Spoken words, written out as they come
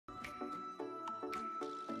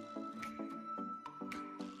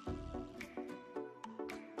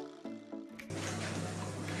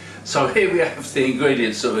So here we have the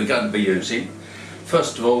ingredients that we're going to be using.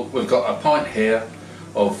 First of all, we've got a pint here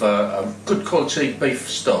of a good quality beef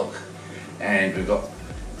stock, and we've got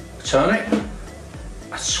a turnip,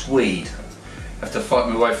 a swede. I have to fight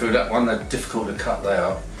my way through that one, they're difficult to cut they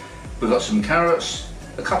are. We've got some carrots,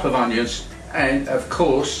 a couple of onions, and of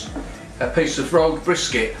course a piece of rolled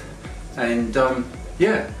brisket. And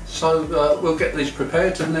yeah, so we'll get these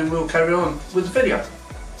prepared and then we'll carry on with the video.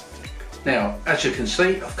 Now, as you can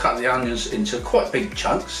see, I've cut the onions into quite big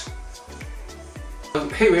chunks. So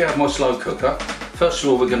here we have my slow cooker. First of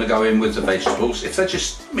all, we're going to go in with the vegetables. If they're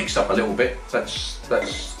just mixed up a little bit, that's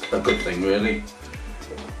a good thing really.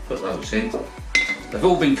 Put those in. They've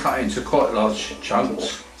all been cut into quite large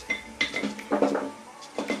chunks.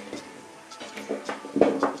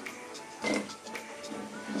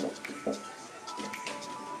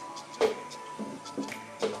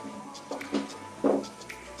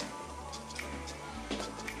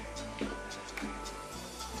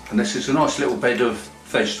 And this is a nice little bed of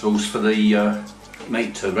vegetables for the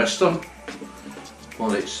meat to rest on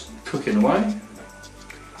while it's cooking away.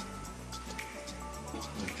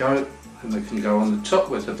 There we go, and we can go on the top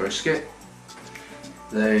with the brisket,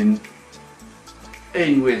 then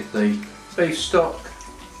in with the beef stock,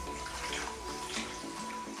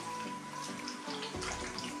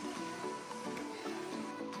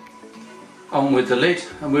 on with the lid,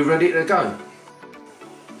 and we're ready to go.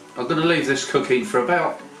 I'm going to leave this cooking for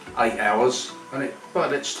about 8 hours, and by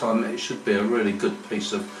this time it should be a really good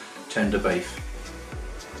piece of tender beef.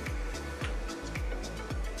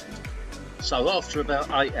 So after about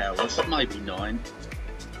 8 hours, maybe 9,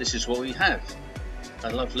 this is what we have.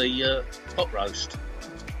 A lovely pot roast.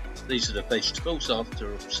 These are the vegetables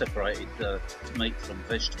after I've separated the meat from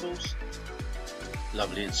vegetables.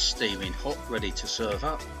 Lovely and steaming hot, ready to serve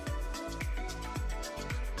up.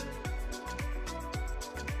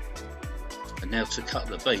 And now to cut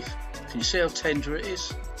the beef. Can you see how tender it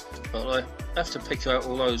is? But I have to pick out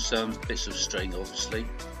all those bits of string, obviously.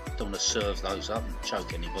 Don't want to serve those up and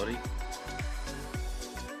choke anybody.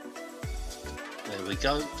 There we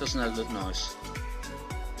go, doesn't that look nice?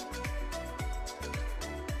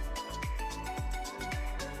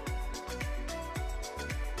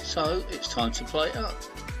 So it's time to plate up.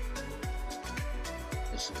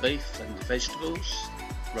 There's the beef and the vegetables,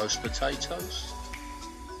 roast potatoes,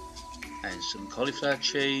 and some cauliflower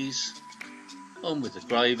cheese, on with the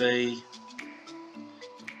gravy,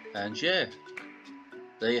 and yeah,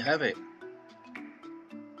 there you have it.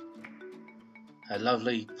 A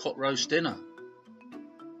lovely pot roast dinner.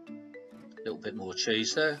 A little bit more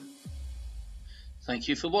cheese there. Thank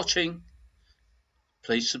you for watching.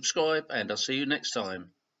 Please subscribe and I'll see you next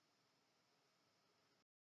time.